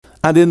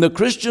And in the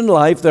Christian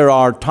life, there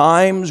are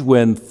times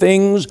when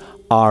things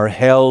are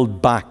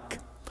held back,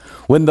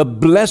 when the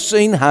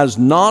blessing has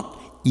not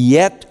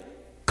yet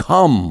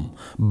come.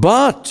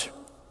 But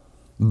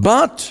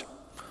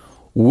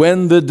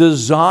when the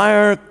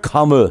desire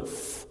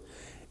cometh,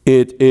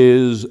 it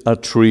is a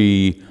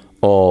tree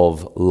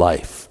of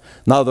life.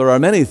 Now, there are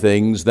many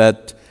things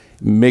that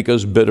make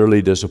us bitterly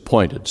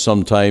disappointed.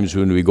 Sometimes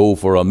when we go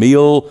for a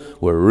meal,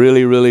 we're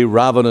really, really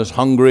ravenous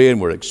hungry,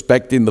 and we're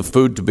expecting the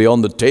food to be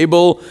on the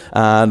table,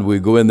 and we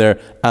go in there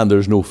and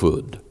there's no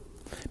food.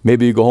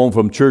 Maybe you go home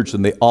from church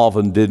and the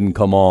oven didn't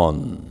come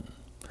on,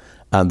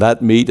 and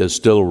that meat is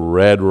still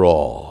red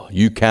raw.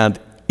 You can't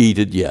eat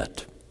it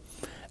yet,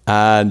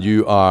 and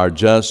you are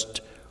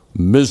just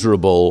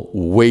miserable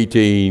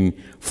waiting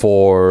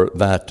for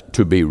that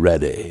to be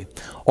ready.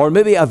 Or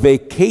maybe a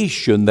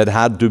vacation that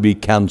had to be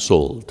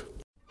canceled.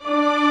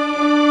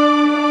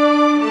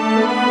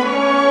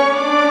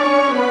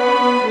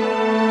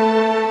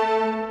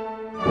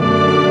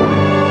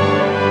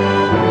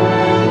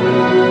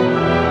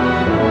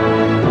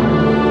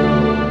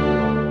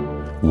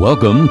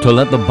 Welcome to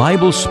Let the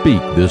Bible Speak.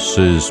 This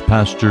is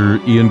Pastor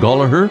Ian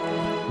Gollaher.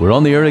 We're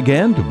on the air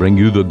again to bring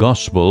you the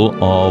gospel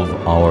of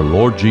our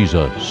Lord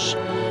Jesus.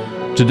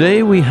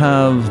 Today we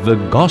have the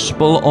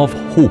gospel of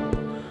hope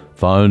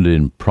found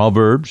in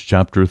Proverbs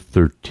chapter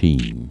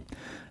 13.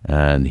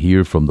 And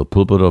here from the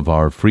pulpit of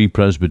our Free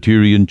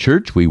Presbyterian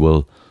Church, we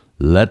will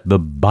let the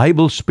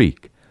Bible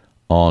speak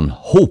on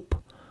hope,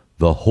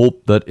 the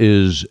hope that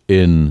is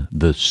in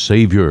the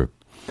Savior.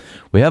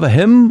 We have a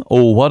hymn,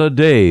 "Oh, what a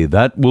day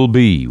that will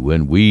be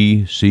when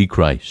we see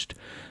Christ."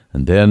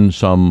 And then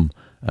some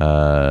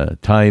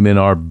time in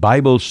our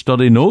Bible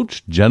study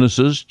notes,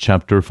 Genesis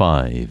chapter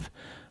 5.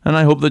 And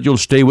I hope that you'll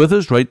stay with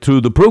us right through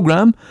the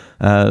program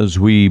as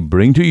we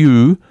bring to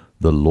you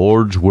the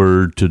Lord's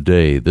Word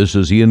today. This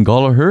is Ian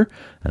Gollaher,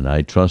 and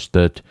I trust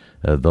that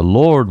the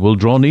Lord will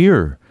draw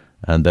near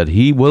and that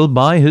He will,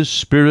 by His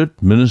Spirit,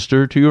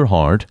 minister to your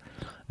heart,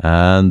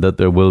 and that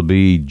there will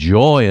be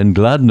joy and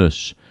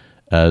gladness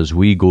as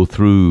we go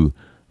through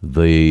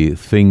the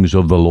things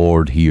of the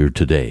Lord here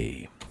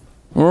today.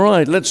 All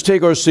right, let's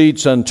take our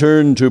seats and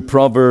turn to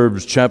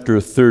Proverbs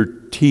chapter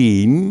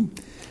 13.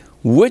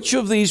 Which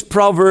of these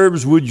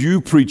Proverbs would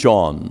you preach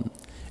on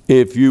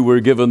if you were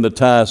given the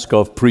task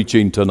of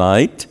preaching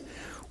tonight?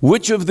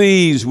 Which of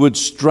these would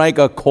strike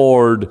a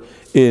chord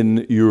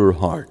in your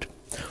heart?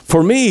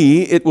 For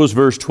me, it was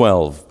verse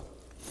 12.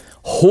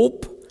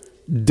 Hope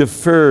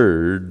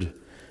deferred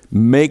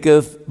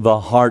maketh the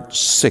heart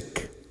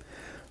sick,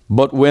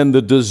 but when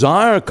the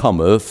desire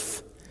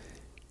cometh,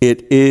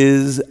 it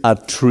is a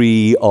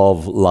tree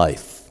of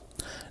life.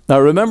 Now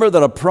remember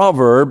that a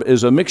proverb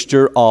is a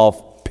mixture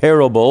of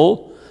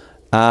parable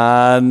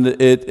and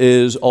it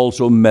is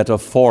also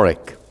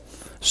metaphoric.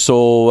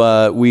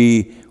 So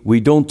we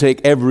don't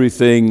take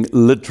everything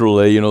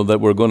literally, that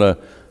we're going to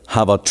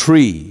have a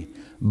tree.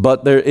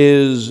 But there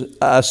is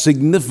a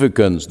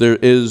significance, there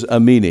is a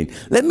meaning.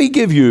 Let me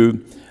give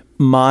you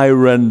my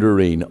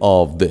rendering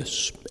of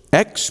this.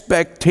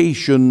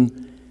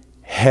 Expectation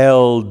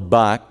held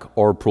back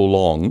or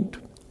prolonged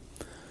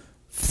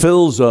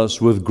fills us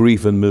with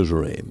grief and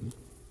misery.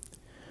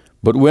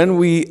 But when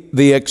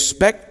the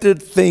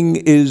expected thing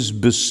is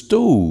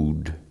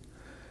bestowed,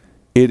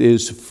 it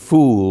is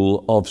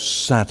full of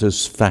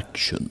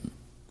satisfaction.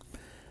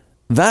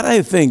 That,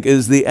 I think,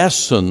 is the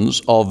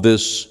essence of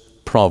this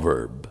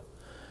proverb.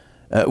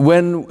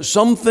 When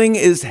something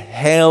is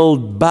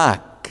held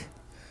back,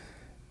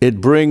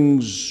 it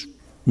brings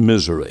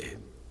misery.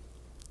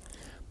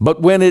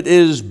 But when it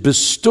is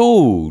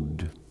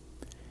bestowed,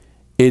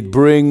 it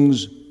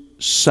brings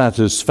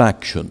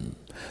satisfaction.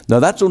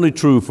 Now, that's only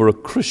true for a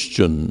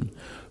Christian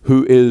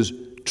who is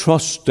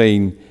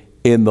trusting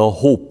in the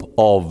hope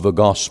of the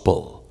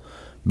gospel,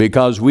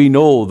 because we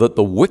know that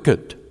the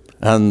wicked,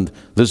 and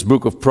this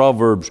book of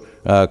Proverbs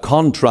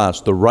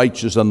contrasts the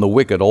righteous and the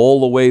wicked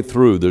all the way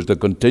through. There's the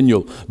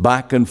continual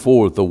back and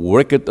forth, the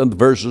wicked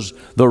versus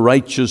the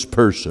righteous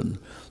person.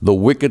 The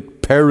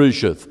wicked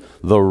perisheth,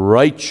 the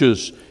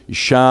righteous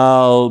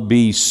shall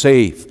be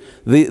safe.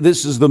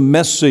 This is the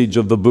message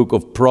of the book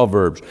of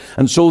Proverbs.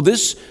 And so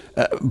this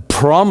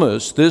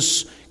promise,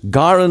 this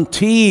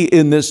guarantee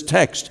in this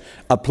text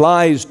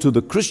applies to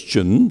the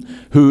Christian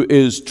who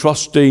is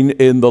trusting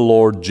in the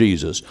Lord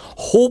Jesus.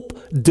 Hope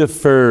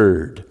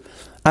deferred.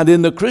 And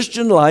in the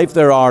Christian life,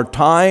 there are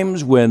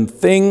times when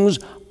things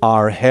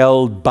are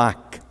held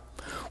back,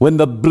 when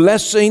the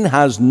blessing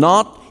has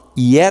not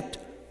yet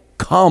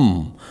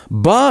come.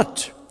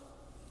 But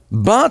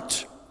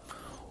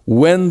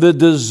when the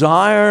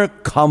desire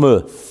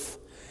cometh,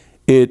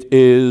 it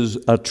is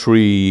a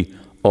tree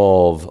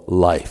of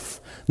life.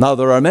 Now,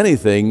 there are many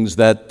things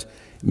that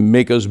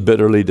make us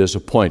bitterly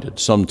disappointed.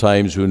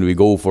 Sometimes when we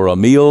go for a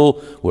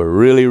meal, we're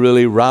really,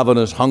 really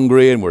ravenous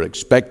hungry, and we're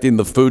expecting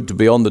the food to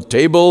be on the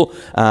table,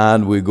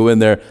 and we go in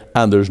there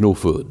and there's no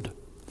food.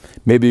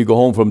 Maybe you go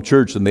home from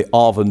church and the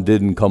oven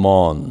didn't come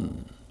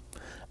on,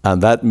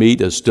 and that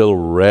meat is still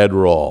red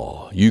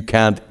raw. You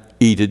can't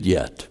eat it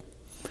yet.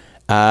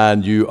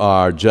 and you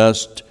are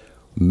just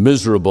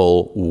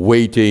miserable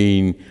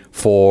waiting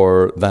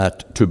for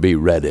that to be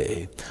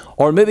ready.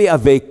 Or maybe a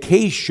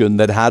vacation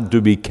that had to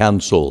be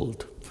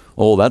canceled.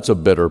 Oh, that's a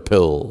bitter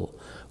pill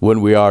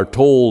when we are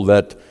told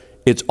that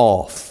it's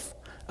off.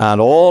 And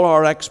all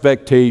our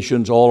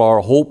expectations, all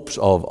our hopes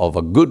of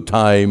a good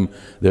time,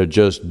 they're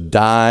just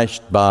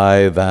dashed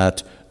by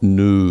that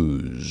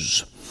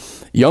news.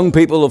 Young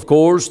people, of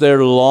course,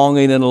 they're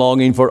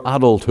longing for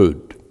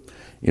adulthood.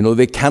 You know,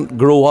 they can't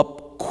grow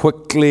up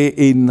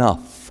quickly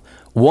enough.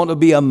 Want to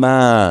be a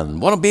man,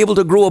 want to be able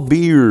to grow a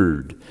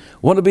beard,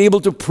 want to be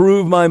able to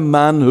prove my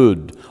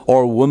manhood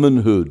or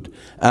womanhood.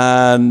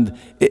 And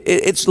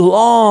it's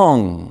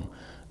long,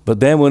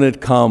 but then when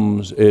it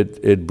comes,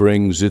 it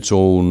brings its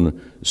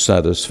own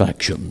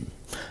satisfaction.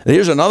 And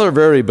here's another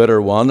very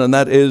bitter one, and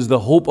that is the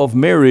hope of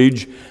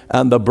marriage,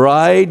 and the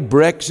bride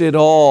breaks it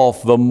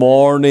off the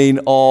morning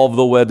of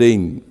the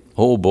wedding.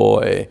 Oh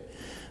boy,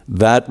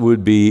 that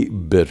would be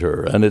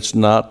bitter, and it's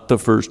not the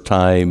first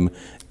time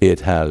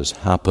it has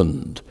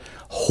happened.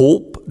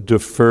 Hope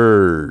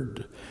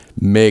deferred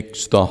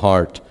makes the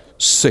heart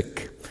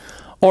sick.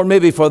 Or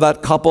maybe for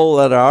that couple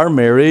that are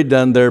married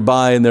and they're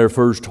buying their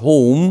first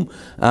home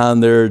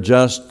and they're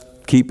just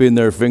keeping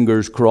their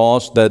fingers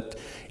crossed that,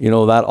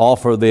 that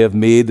offer they have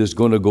made is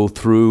going to go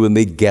through and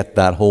they get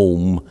that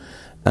home.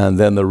 And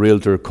then the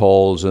realtor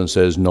calls and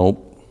says,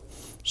 nope,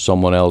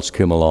 someone else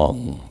came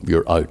along.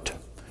 You're out.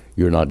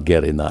 You're not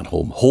getting that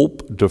home.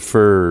 Hope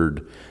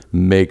deferred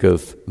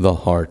maketh the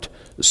heart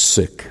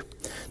sick.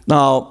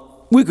 Now,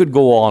 we could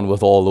go on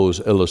with all those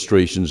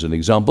illustrations and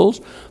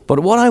examples, but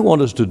what I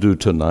want us to do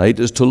tonight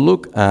is to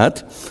look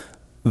at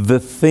the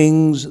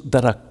things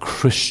that a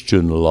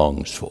Christian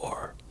longs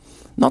for.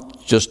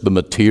 Not just the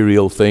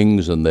material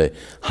things and the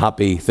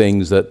happy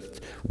things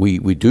that we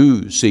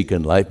do seek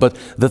in life, but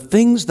the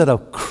things that a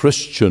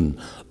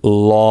Christian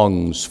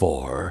longs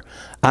for.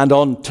 And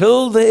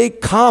until they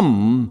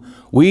come,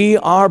 we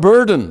are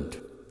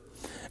burdened.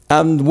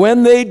 And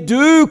when they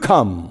do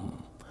come,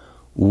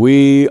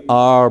 we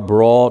are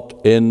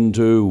brought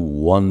into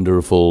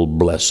wonderful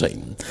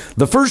blessing.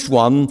 The first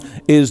one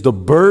is the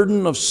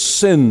burden of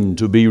sin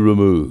to be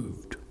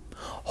removed.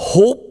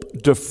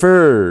 Hope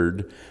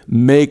deferred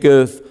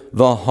maketh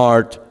the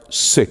heart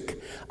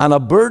sick. And a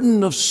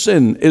burden of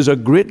sin is a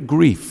great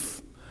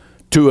grief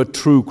to a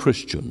true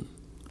Christian.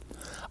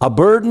 A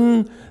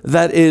burden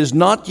that is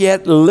not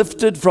yet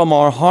lifted from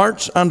our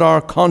hearts and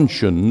our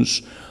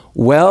conscience,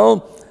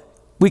 well,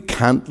 we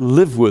can't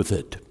live with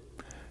it.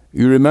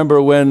 You remember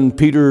when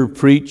Peter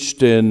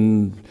preached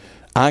in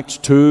Acts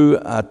 2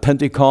 at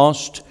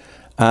Pentecost,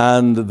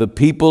 and the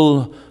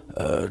people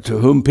to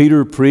whom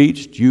Peter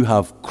preached, you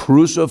have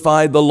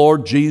crucified the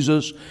Lord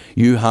Jesus,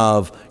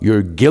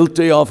 you're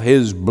guilty of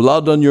his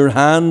blood on your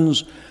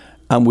hands,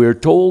 and we're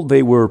told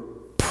they were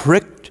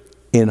pricked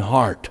in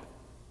heart.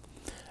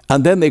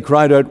 And then they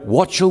cried out,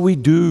 what shall we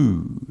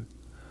do?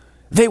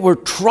 They were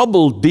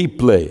troubled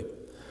deeply.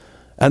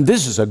 And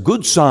this is a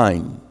good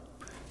sign.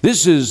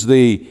 This is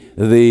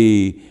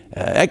the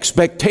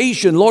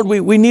expectation. Lord,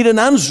 we need an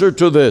answer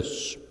to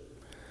this.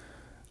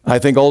 I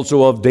think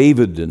also of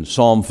David in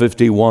Psalm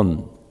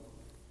 51.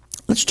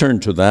 Let's turn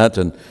to that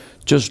and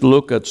just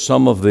look at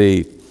some of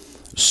the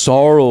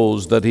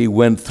sorrows that he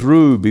went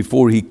through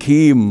before he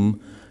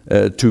came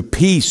to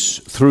peace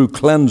through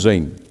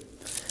cleansing.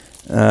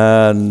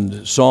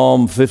 And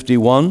Psalm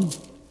 51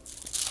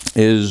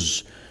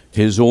 is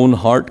his own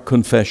heart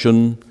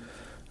confession.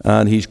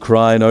 And he's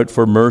crying out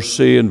for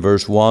mercy in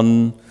verse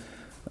 1.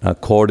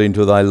 According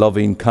to thy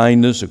loving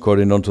kindness,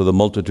 according unto the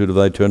multitude of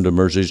thy tender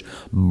mercies,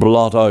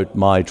 blot out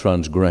my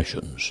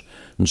transgressions.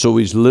 And so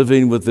he's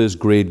living with this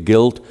great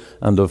guilt.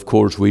 And of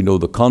course we know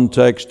the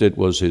context. It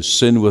was his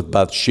sin with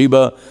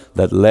Bathsheba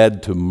that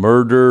led to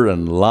murder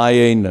and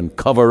lying and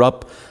cover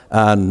up.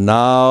 And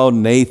now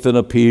Nathan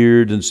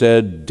appeared and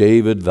said,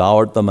 David, thou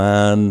art the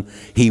man.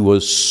 He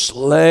was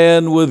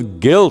slain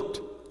with guilt.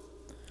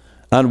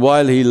 And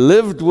while he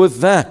lived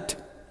with that,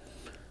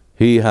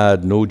 he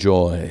had no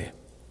joy.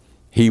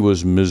 He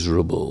was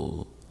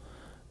miserable.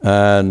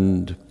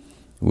 And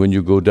when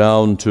you go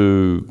down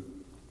to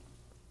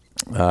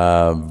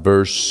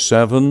verse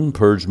 7,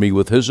 purge me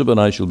with hyssop and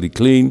I shall be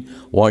clean.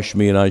 Wash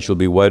me and I shall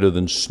be whiter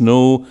than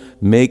snow.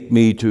 Make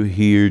me to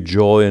hear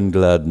joy and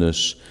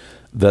gladness,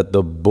 that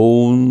the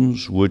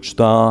bones which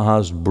thou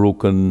hast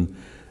broken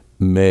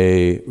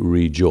may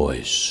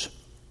rejoice.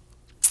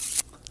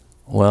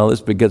 Well,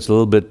 this gets a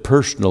little bit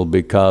personal,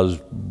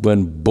 because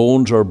when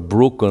bones are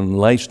broken,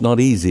 life's not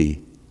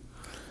easy.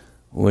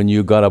 When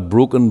you've got a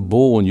broken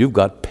bone, you've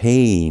got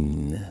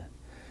pain.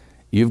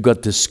 You've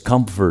got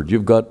discomfort.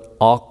 You've got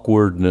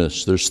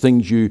awkwardness. There's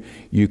things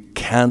you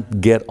can't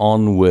get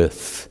on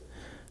with.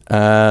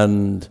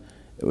 And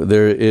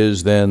there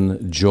is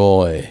then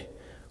joy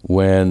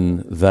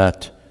when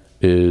that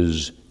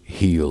is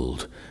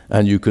healed.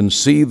 And you can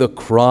see the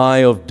cry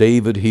of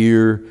David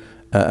here,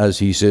 as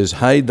he says,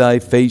 hide thy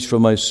face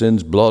from my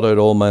sins, blot out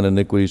all mine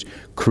iniquities,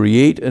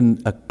 create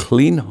a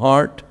clean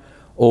heart,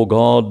 O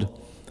God,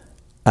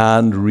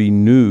 and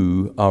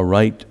renew a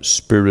right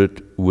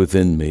spirit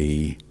within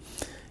me.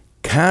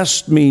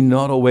 Cast me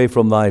not away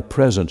from thy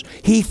presence.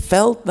 He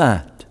felt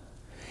that.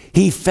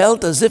 He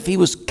felt as if he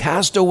was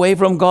cast away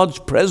from God's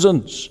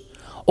presence.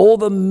 Oh,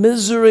 the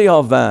misery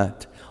of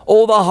that.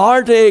 Oh, the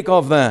heartache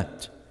of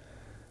that.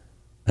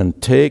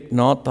 And take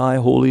not thy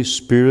Holy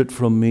Spirit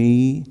from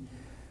me.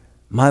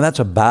 Man, that's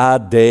a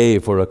bad day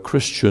for a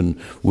Christian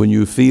when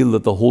you feel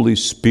that the Holy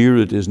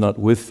Spirit is not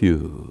with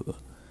you.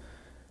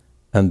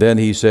 And then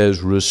he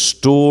says,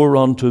 restore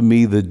unto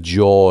me the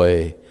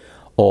joy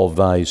of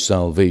thy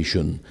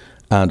salvation,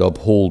 and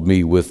uphold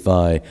me with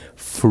thy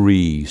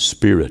free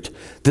spirit.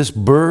 This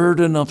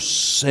burden of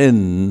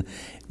sin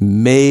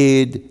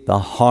made the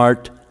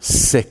heart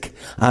sick,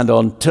 and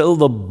until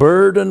the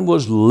burden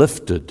was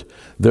lifted,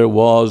 there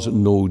was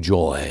no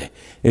joy.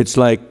 It's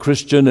like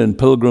Christian in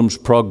Pilgrim's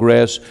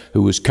Progress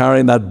who was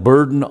carrying that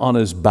burden on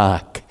his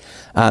back,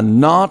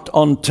 and not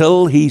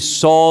until he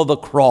saw the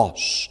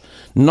cross,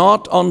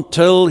 not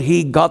until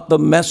he got the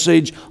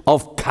message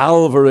of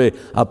Calvary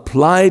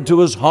applied to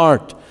his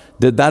heart,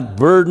 did that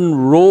burden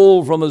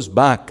roll from his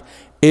back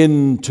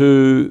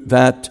into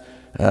that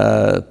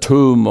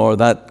tomb or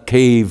that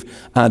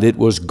cave, and it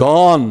was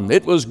gone.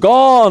 It was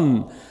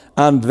gone.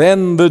 And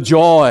then the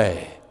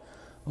joy.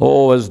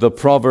 Oh, as the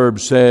proverb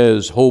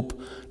says, hope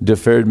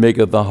deferred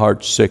maketh the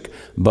heart sick,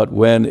 but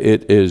when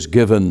it is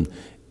given,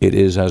 it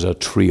is as a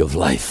tree of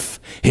life.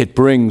 It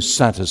brings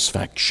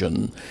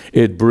satisfaction.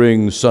 It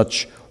brings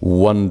such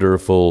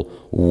wonderful,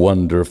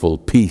 wonderful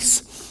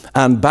peace.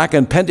 And back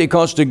in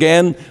Pentecost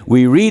again,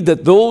 we read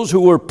that those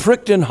who were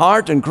pricked in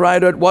heart and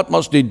cried out, what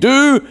must he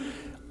do?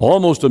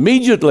 Almost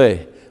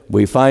immediately,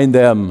 we find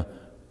them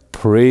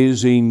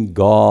praising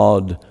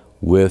God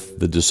with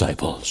the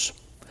disciples.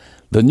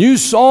 The new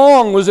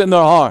song was in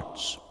their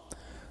hearts,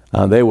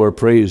 and they were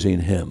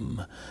praising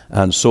him.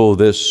 And so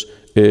this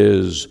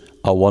is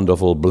a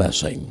wonderful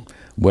blessing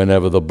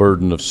whenever the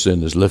burden of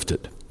sin is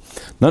lifted.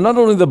 Now, not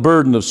only the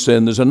burden of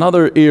sin, there's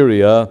another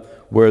area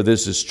where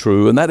this is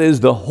true, and that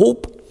is the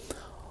hope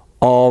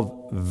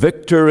of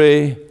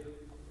victory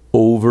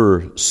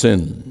over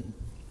sin.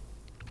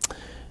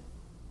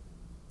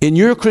 In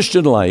your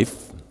Christian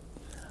life,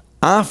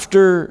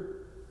 after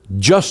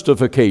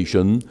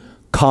justification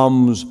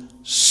comes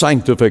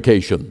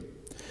sanctification.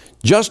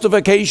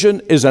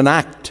 Justification is an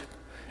act.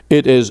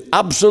 It is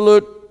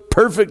absolute,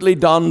 perfectly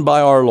done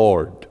by our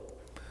Lord.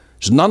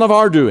 It's none of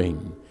our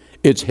doing.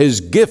 It's his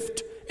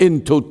gift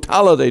in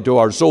totality to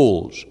our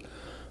souls.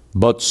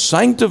 But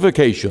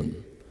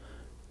sanctification,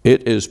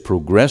 it is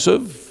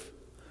progressive,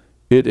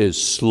 it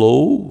is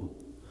slow,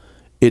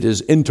 it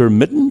is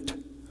intermittent.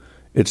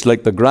 It's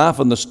like the graph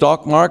in the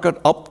stock market,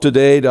 up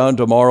today, down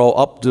tomorrow,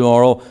 up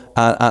tomorrow,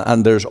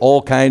 and there's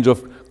all kinds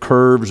of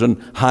curves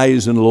and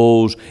highs and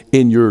lows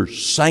in your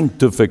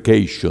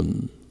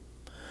sanctification.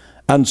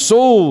 And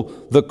so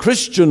the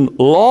Christian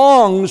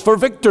longs for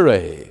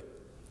victory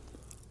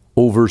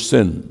over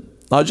sin.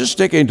 Now, just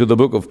sticking to the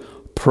book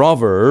of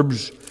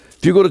Proverbs,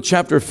 if you go to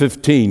chapter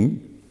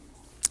 15,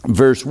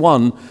 verse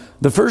 1,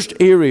 the first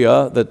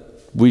area that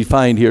we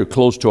find here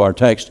close to our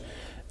text,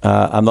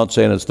 I'm not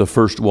saying it's the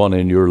first one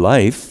in your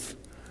life,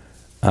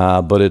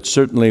 but it's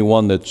certainly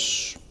one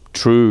that's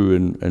true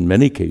in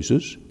many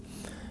cases,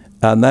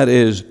 and that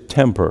is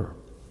temper.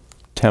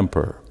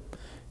 Temper.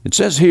 It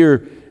says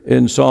here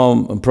in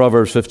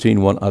Proverbs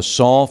 15:1, a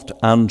soft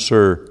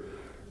answer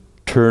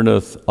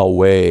turneth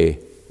away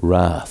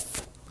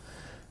wrath.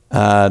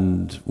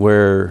 And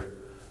where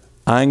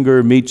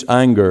anger meets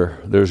anger,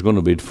 there's going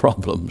to be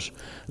problems.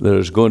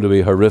 There's going to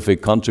be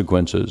horrific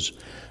consequences.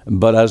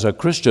 But as a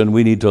Christian,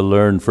 we need to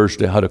learn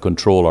firstly how to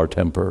control our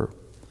temper.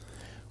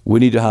 We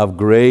need to have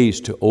grace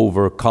to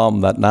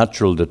overcome that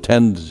natural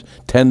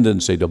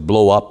tendency to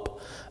blow up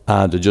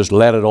and to just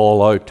let it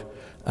all out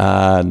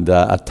and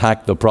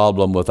attack the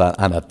problem with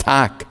an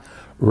attack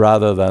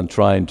rather than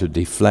trying to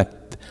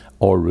deflect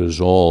or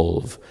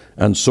resolve.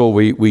 And so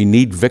we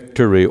need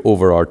victory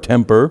over our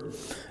temper.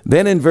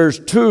 Then in verse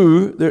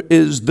 2, there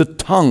is the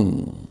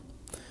tongue.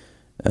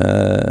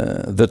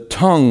 The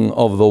tongue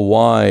of the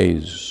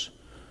wise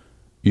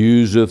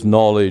useth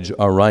knowledge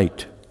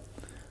aright,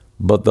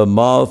 but the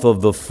mouth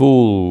of the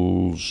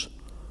fools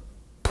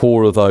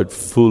poureth out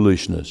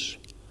foolishness.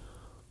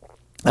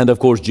 And of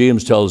course,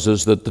 James tells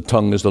us that the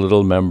tongue is the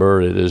little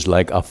member. It is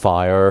like a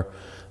fire,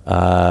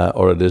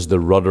 or it is the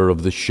rudder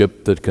of the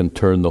ship that can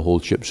turn the whole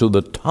ship. So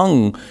the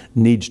tongue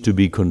needs to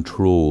be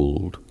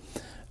controlled.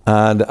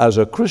 And as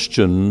a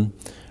Christian,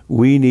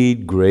 we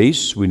need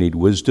grace, we need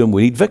wisdom,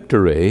 we need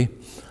victory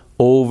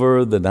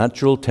over the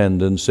natural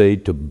tendency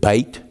to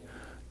bite,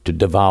 to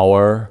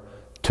devour,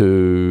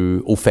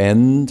 to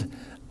offend,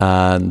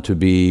 and to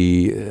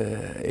be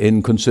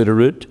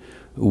inconsiderate.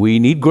 We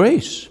need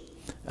grace,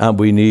 and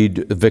we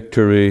need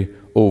victory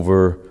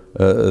over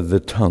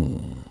the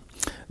tongue.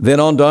 Then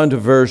on down to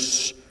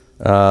verse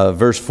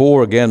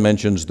 4 again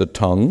mentions the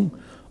tongue.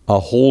 A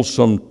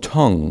wholesome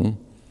tongue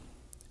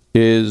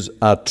is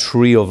a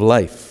tree of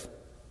life.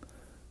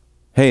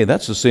 Hey,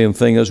 that's the same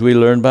thing as we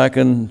learned back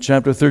in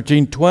chapter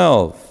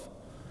 13:12.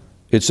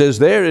 It says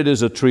there it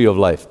is a tree of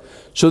life.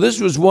 So this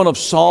was one of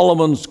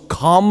Solomon's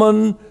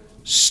common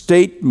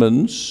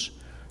statements,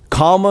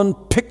 common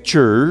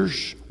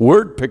pictures,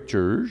 word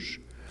pictures,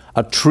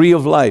 a tree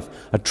of life.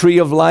 A tree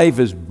of life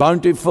is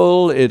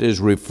bountiful, it is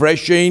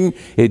refreshing,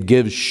 it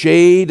gives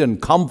shade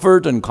and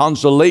comfort and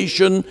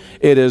consolation.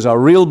 It is a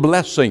real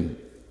blessing.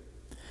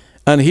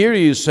 And here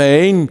he is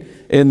saying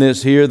in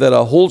this here that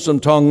a wholesome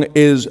tongue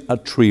is a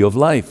tree of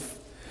life.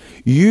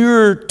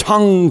 Your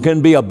tongue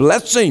can be a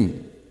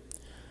blessing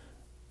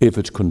if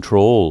it's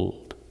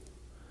controlled,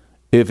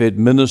 if it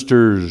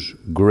ministers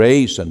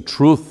grace and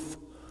truth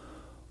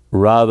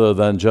rather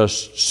than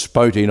just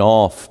spouting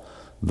off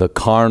the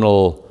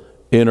carnal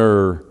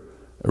inner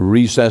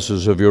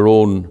recesses of your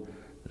own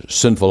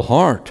sinful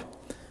heart.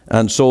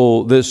 And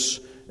so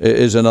this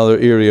is another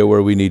area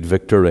where we need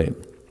victory.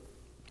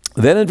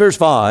 Then in verse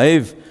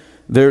 5,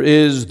 there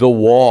is the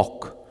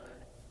walk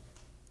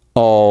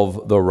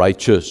of the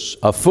righteous.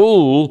 A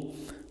fool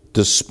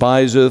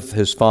despiseth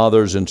his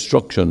father's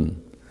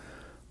instruction,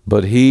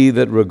 but he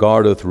that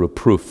regardeth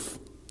reproof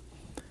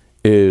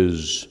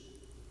is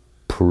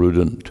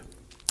prudent.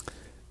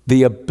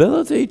 The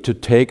ability to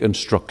take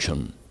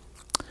instruction,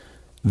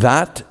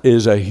 that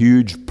is a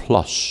huge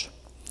plus.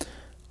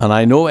 And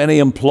I know any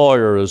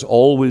employer is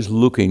always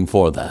looking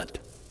for that.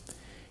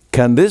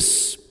 Can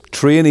this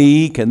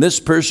trainee, can this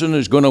person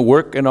who's going to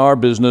work in our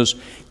business,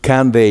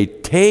 can they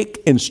take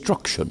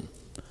instruction?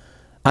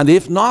 And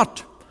if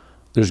not,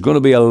 there's going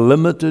to be a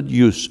limited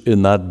use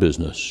in that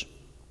business.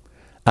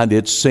 And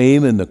it's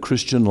same in the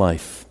Christian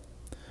life.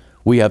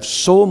 We have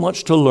so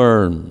much to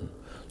learn,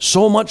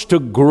 so much to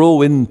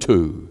grow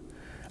into,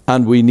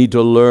 and we need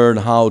to learn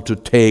how to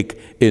take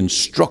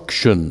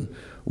instruction,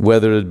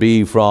 whether it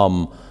be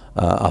from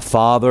a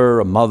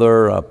father, a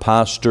mother, a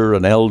pastor,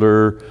 an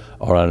elder,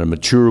 or a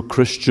mature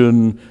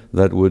Christian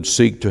that would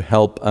seek to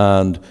help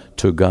and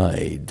to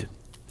guide.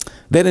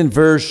 Then in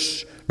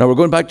now we're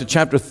going back to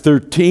chapter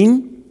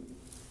 13.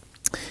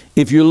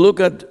 If you look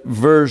at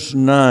verse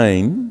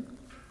 9,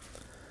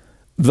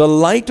 the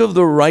light of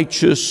the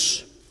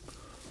righteous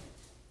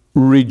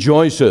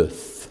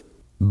rejoiceth,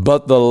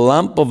 but the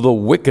lamp of the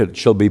wicked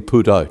shall be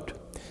put out.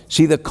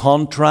 See the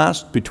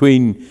contrast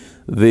between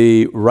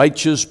the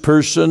righteous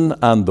person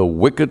and the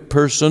wicked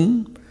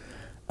person?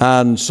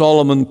 And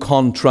Solomon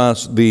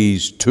contrasts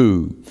these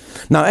two.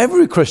 Now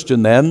every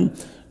Christian then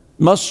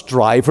must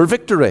strive for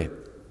victory.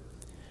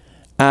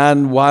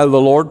 And while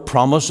the Lord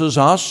promises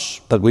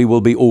us that we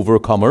will be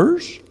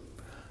overcomers,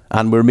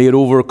 and we're made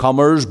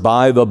overcomers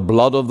by the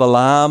blood of the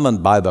Lamb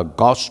and by the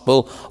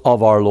gospel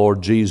of our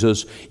Lord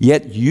Jesus,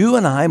 yet you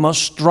and I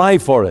must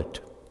strive for it.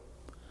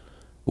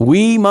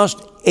 We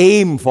must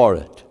aim for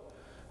it.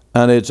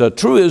 And it's a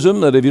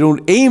truism that if you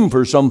don't aim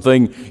for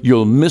something,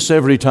 you'll miss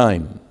every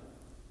time.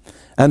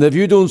 And if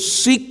you don't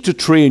seek to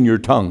train your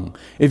tongue,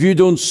 if you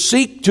don't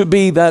seek to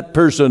be that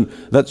person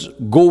that's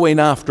going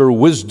after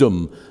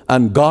wisdom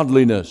and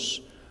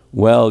godliness,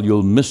 well,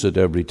 you'll miss it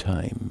every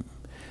time.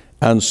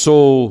 And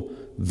so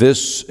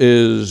this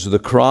is the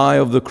cry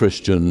of the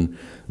Christian,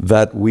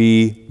 that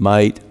we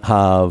might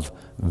have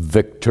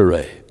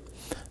victory.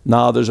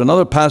 Now, there's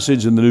another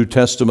passage in the New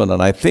Testament,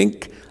 and I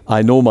think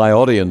I know my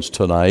audience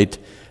tonight.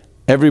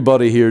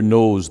 Everybody here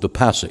knows the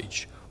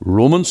passage.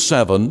 Romans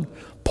 7,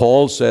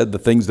 Paul said, the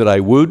things that I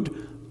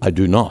would, I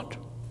do not.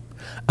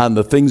 And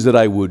the things that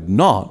I would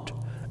not,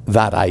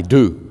 that I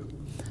do.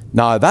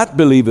 Now, that,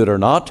 believe it or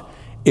not,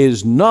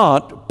 is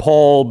not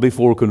Paul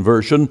before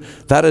conversion.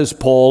 That is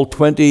Paul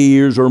 20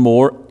 years or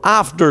more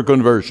after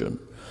conversion.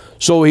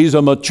 So he's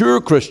a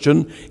mature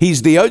Christian.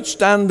 He's the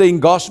outstanding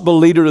gospel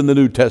leader in the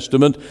New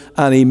Testament,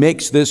 and he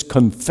makes this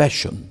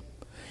confession.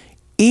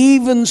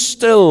 Even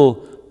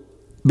still,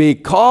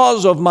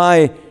 because of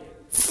my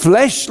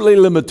fleshly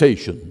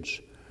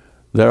limitations,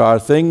 there are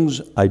things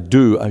I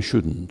do I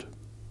shouldn't.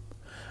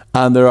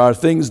 And there are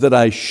things that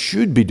I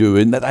should be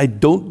doing that I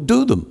don't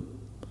do them.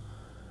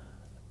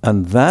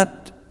 And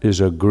that is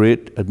a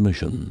great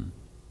admission.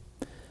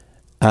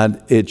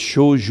 And it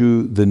shows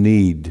you the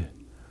need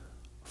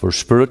for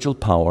spiritual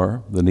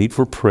power, the need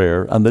for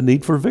prayer, and the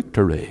need for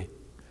victory.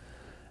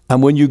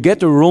 And when you get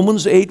to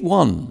Romans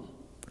 8:1,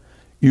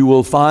 you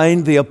will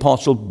find the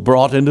apostle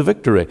brought into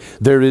victory.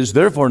 There is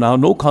therefore now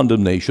no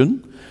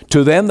condemnation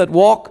to them that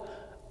walk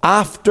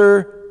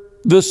after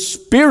the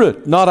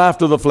Spirit, not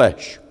after the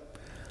flesh.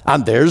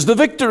 And there's the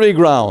victory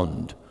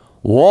ground.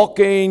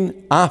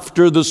 Walking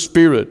after the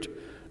Spirit,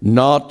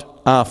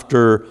 not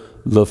after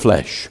the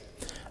flesh.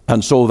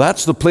 And so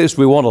that's the place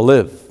we want to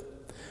live.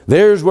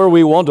 There's where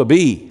we want to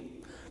be.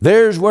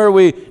 There's where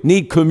we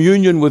need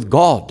communion with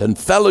God and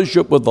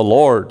fellowship with the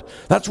Lord.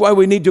 That's why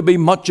we need to be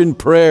much in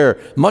prayer,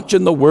 much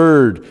in the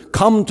Word.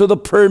 Come to the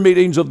prayer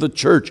meetings of the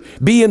church.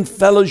 Be in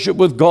fellowship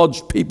with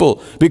God's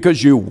people,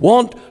 because you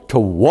want to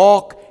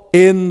walk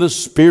in the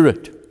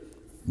Spirit.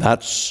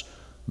 That's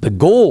the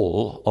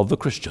goal of the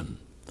Christian.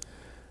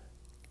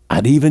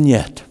 And even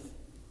yet,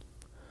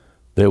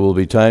 there will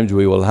be times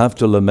we will have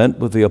to lament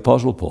with the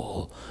Apostle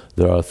Paul,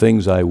 there are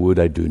things I would,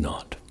 I do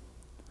not.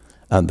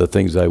 And the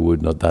things I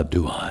would not, that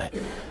do I.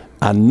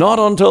 And not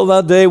until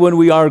that day when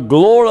we are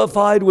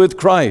glorified with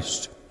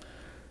Christ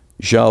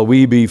shall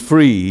we be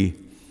free,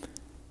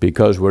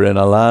 because we're in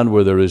a land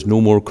where there is no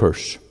more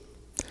curse,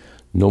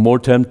 no more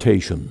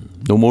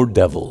temptation, no more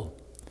devil,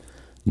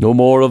 no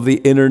more of the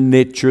inner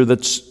nature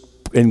that's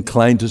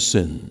inclined to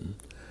sin,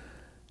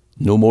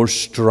 no more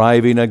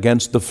striving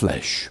against the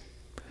flesh,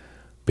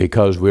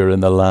 because we're in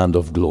the land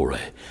of glory.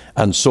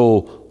 And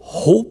so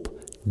hope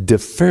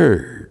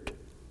deferred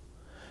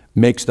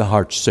makes the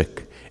heart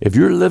sick. If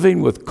you're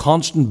living with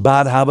constant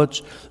bad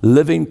habits,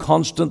 living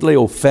constantly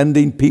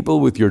offending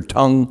people with your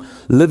tongue,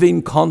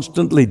 living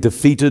constantly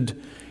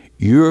defeated,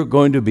 you're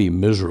going to be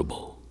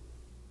miserable.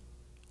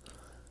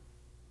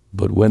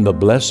 But when the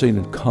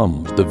blessing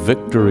comes, the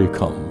victory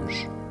comes,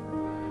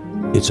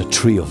 it's a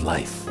tree of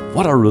life.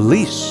 What a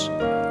release!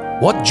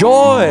 What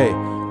joy!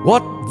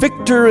 What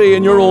victory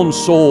in your own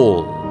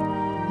soul!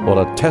 What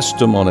a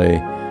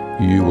testimony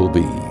you will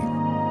be.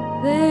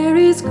 There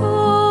is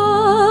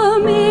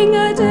coming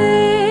a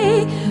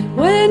day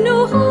when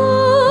no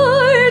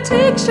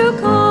heartache shall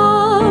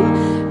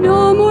come,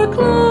 no more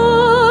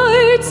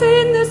clouds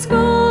in the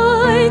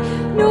sky,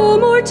 no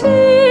more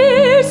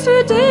tears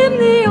to dim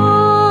the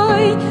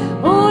eye.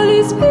 All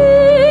is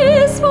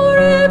peace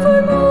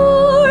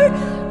forevermore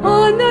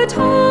on that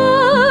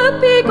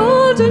happy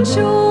golden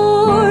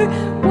shore.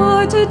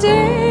 What a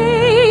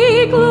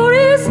day,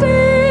 glorious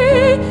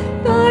day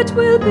that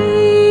will be.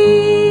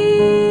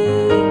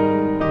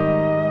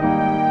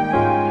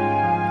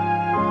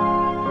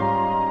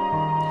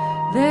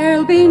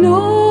 There'll be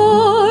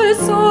no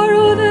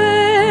sorrow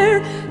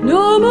there,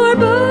 no more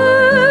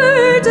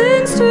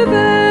burdens to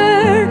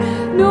bear,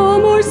 no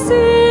more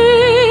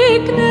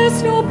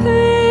sickness, no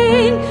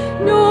pain,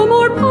 no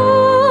more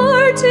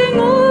parting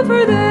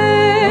over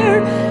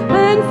there.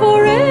 And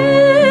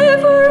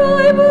forever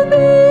I will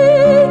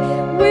be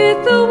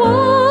with the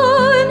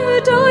one who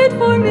died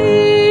for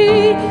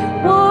me.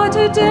 What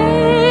a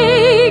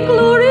day,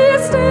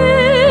 glorious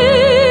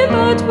day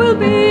that will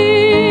be.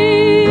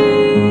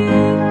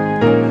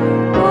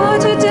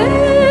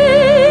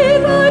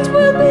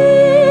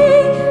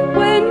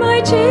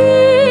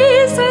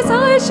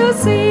 Shall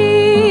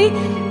see,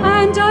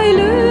 and I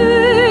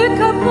look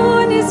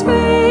upon his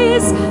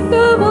face,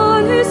 the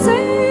one who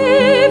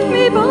saved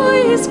me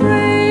by his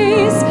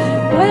grace,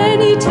 when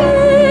he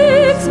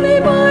takes me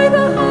by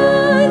the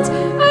hand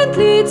and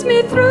leads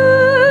me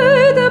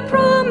through the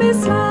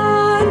promised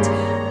land.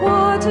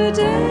 What a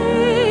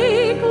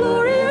day,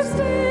 glorious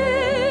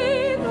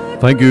day.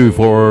 Thank you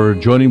for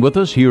joining with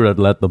us here at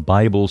Let the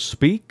Bible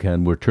Speak,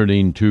 and we're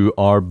turning to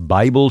our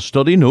Bible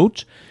study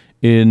notes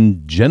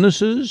in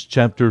Genesis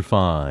chapter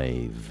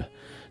 5.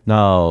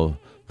 Now,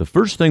 the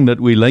first thing that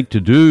we like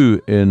to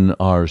do in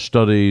our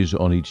studies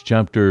on each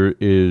chapter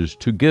is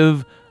to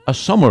give a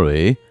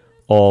summary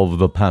of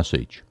the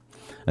passage.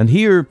 And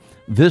here,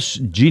 this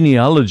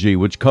genealogy,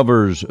 which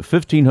covers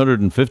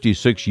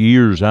 1,556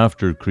 years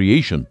after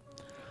creation,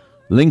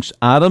 links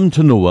Adam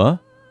to Noah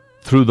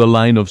through the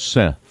line of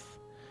Seth.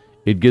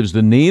 It gives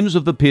the names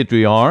of the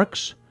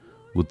patriarchs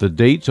with the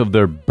dates of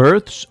their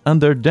births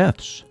and their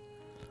deaths.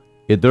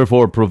 It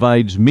therefore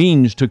provides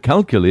means to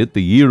calculate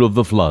the year of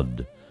the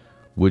flood,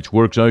 which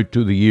works out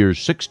to the year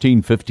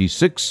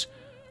 1656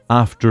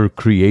 after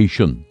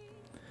creation.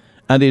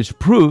 And it's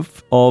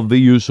proof of the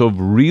use of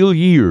real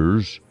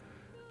years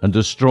and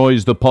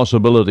destroys the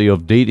possibility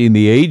of dating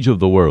the age of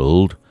the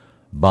world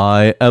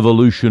by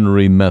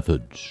evolutionary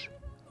methods.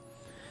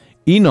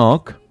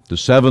 Enoch, the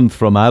seventh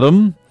from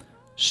Adam,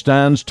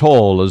 stands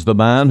tall as the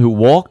man who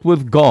walked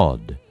with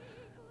God,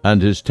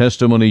 and his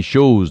testimony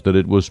shows that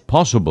it was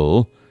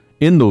possible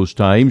in those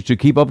times to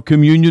keep up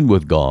communion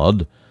with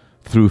God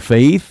through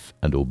faith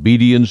and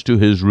obedience to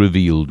his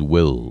revealed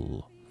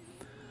will.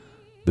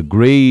 The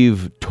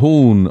grave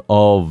tone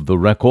of the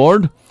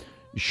record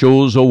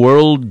shows a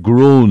world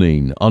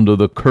groaning under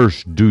the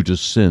curse due to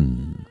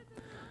sin.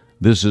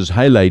 This is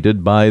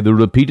highlighted by the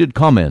repeated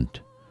comment,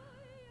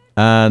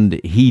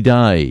 "And he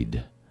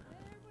died,"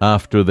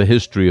 after the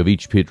history of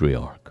each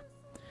patriarch.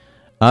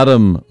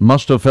 Adam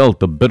must have felt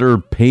the bitter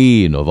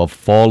pain of a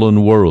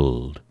fallen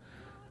world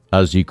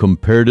as he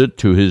compared it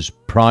to his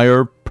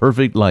prior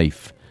perfect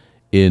life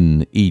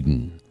in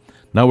Eden.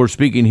 Now we're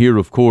speaking here,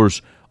 of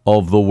course,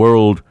 of the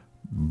world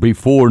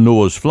before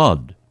Noah's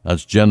flood.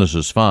 That's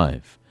Genesis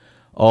 5.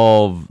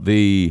 Of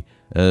the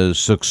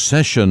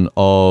succession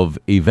of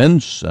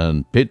events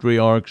and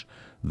patriarchs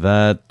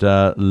that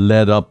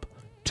led up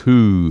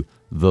to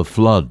the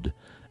flood.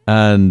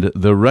 And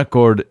the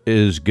record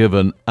is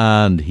given,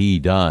 "and he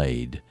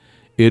died."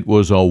 It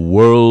was a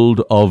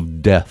world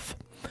of death.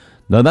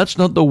 Now, that's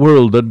not the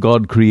world that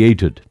God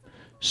created.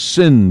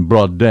 Sin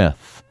brought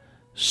death.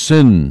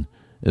 Sin,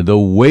 the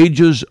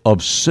wages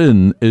of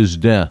sin is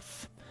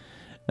death.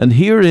 And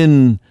here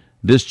in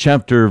this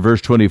chapter,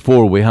 verse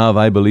 24, we have,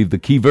 I believe, the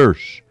key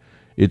verse.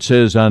 It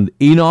says, "And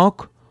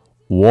Enoch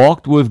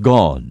walked with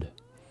God,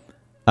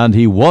 and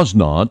he was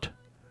not,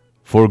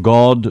 for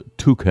God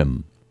took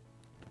him."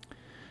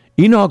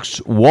 Enoch's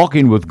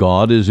walking with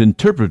God is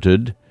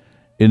interpreted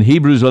in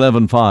Hebrews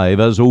 11:5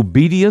 as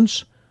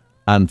obedience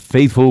and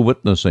faithful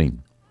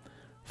witnessing.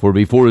 For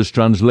before his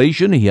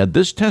translation he had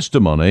this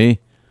testimony,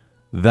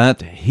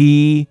 that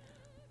he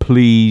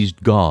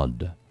pleased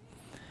God.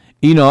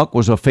 Enoch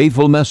was a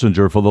faithful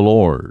messenger for the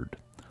Lord,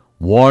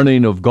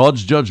 warning of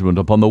God's judgment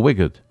upon the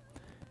wicked,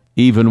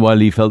 even while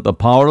he felt the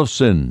power of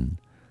sin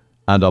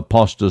and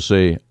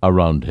apostasy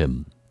around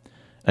him.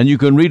 And you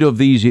can read of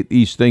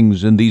these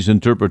things in these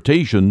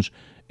interpretations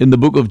in the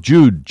book of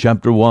Jude,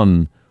 chapter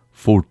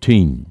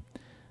 1:14.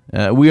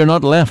 We are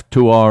not left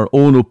to our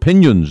own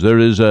opinions. There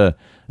is a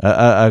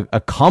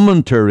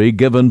commentary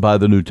given by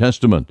the New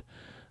Testament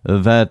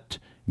that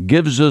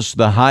gives us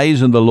the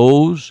highs and the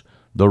lows,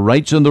 the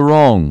rights and the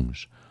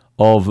wrongs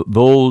of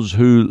those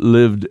who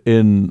lived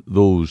in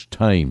those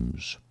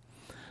times.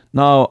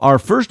 Now, our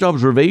first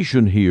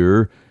observation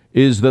here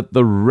is that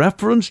the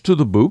reference to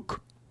the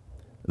book,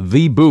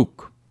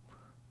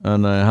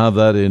 and I have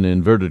that in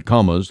inverted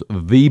commas,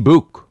 the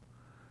book,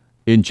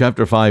 in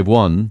chapter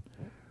 5:1,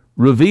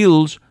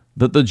 reveals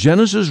that the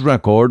Genesis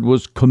record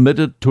was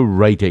committed to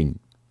writing.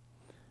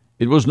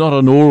 It was not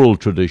an oral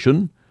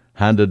tradition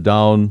handed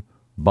down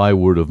by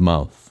word of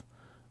mouth.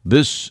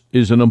 This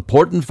is an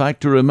important fact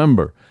to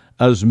remember,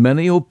 as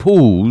many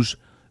oppose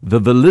the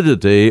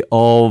validity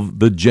of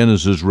the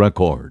Genesis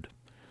record.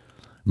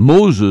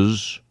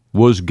 Moses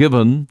was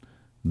given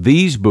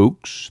these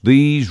books,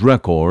 these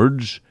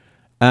records,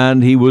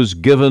 and he was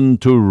given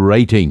to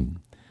writing.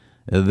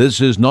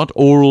 This is not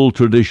oral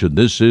tradition.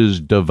 This is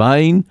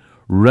divine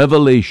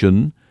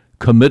revelation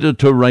committed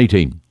to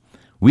writing.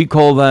 We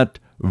call that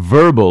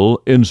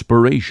verbal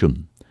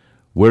inspiration,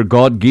 where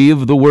God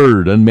gave the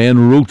word and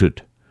men wrote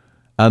it.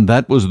 And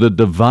that was the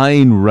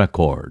divine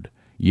record.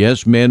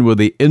 Yes, men were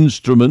the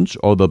instruments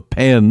or the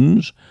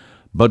pens,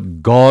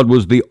 but God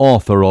was the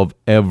author of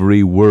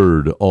every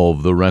word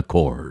of the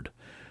record.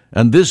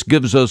 And this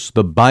gives us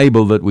the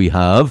Bible that we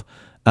have,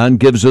 and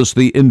gives us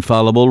the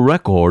infallible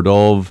record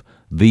of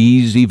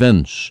these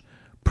events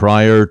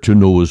prior to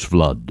Noah's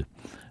flood.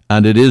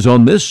 And it is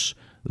on this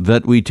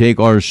that we take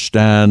our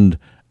stand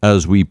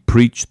as we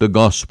preach the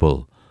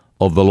gospel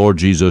of the Lord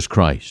Jesus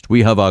Christ.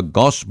 We have a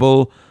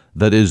gospel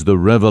that is the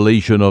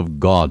revelation of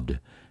God.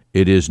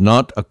 It is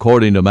not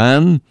according to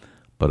man,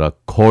 but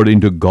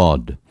according to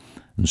God.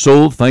 And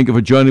so, thank you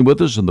for joining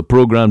with us in the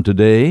program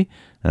today,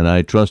 and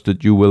I trust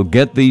that you will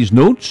get these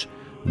notes,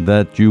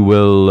 that you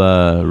will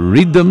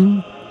read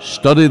them,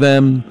 study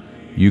them.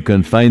 You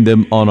can find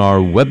them on our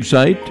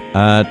website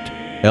at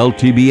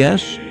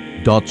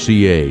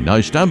ltbs.ca.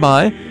 Now stand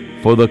by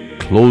for the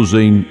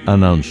closing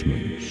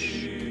announcements.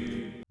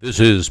 This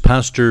is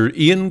Pastor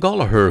Ian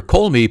Gollaher.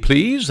 Call me,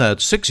 please, at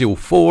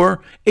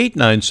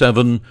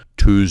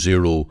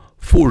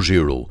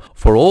 604-897-2040.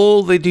 For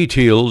all the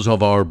details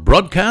of our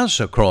broadcasts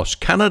across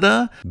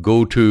Canada,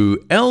 go to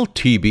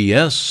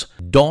ltbs.ca.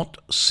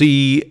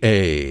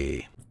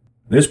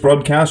 This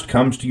broadcast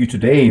comes to you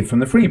today from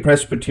the Free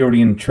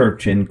Presbyterian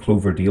Church in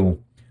Cloverdale,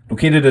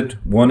 located at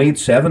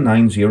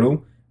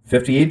 18790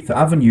 58th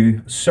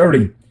Avenue,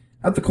 Surrey,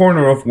 at the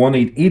corner of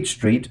 188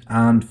 Street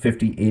and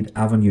 58th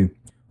Avenue.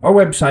 Our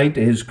website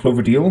is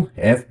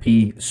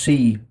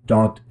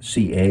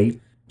cloverdalefpc.ca,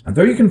 and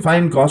there you can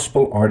find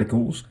gospel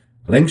articles,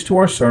 links to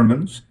our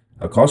sermons,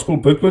 a gospel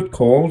booklet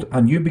called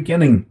A New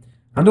Beginning,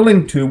 and a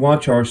link to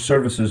watch our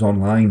services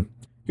online.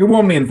 You're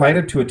warmly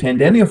invited to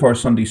attend any of our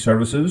Sunday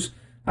services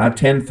at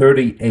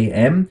 10:30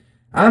 a.m.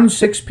 and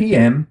 6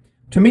 p.m.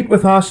 to meet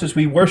with us as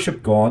we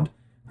worship God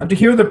and to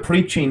hear the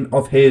preaching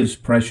of His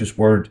precious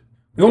Word.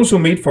 We also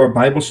meet for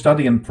Bible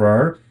study and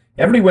prayer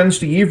every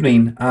Wednesday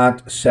evening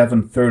at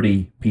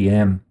 7:30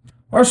 p.m.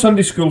 Our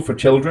Sunday School for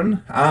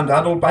Children and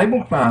Adult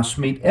Bible class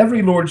meet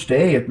every Lord's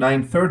Day at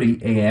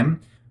 9:30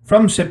 a.m.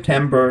 from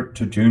September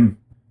to June.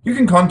 You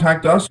can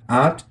contact us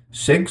at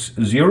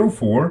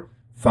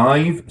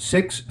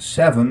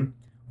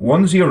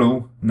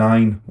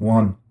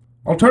 604-567-1091.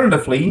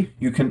 Alternatively,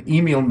 you can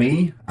email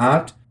me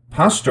at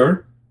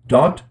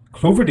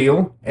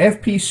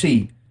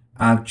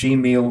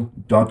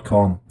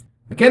pastor.cloverdalefpc@gmail.com.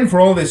 Again, for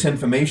all this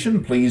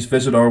information, please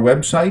visit our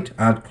website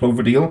at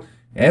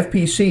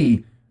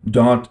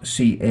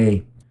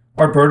cloverdalefpc.ca.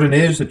 Our burden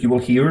is that you will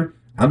hear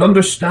and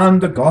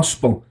understand the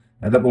gospel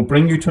that will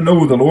bring you to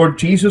know the Lord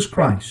Jesus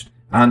Christ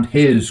and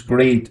His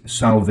great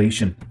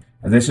salvation.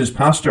 This is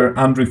Pastor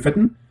Andrew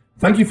Fitton.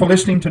 Thank you for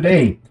listening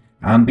today,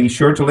 and be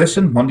sure to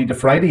listen Monday to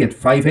Friday at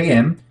 5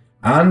 a.m.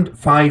 and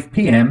 5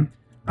 p.m.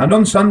 and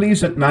on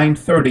Sundays at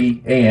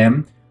 9:30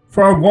 a.m.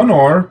 for our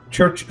 1-hour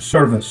church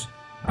service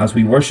as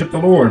we worship the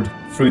Lord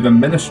through the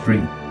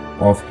ministry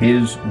of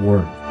His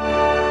Word.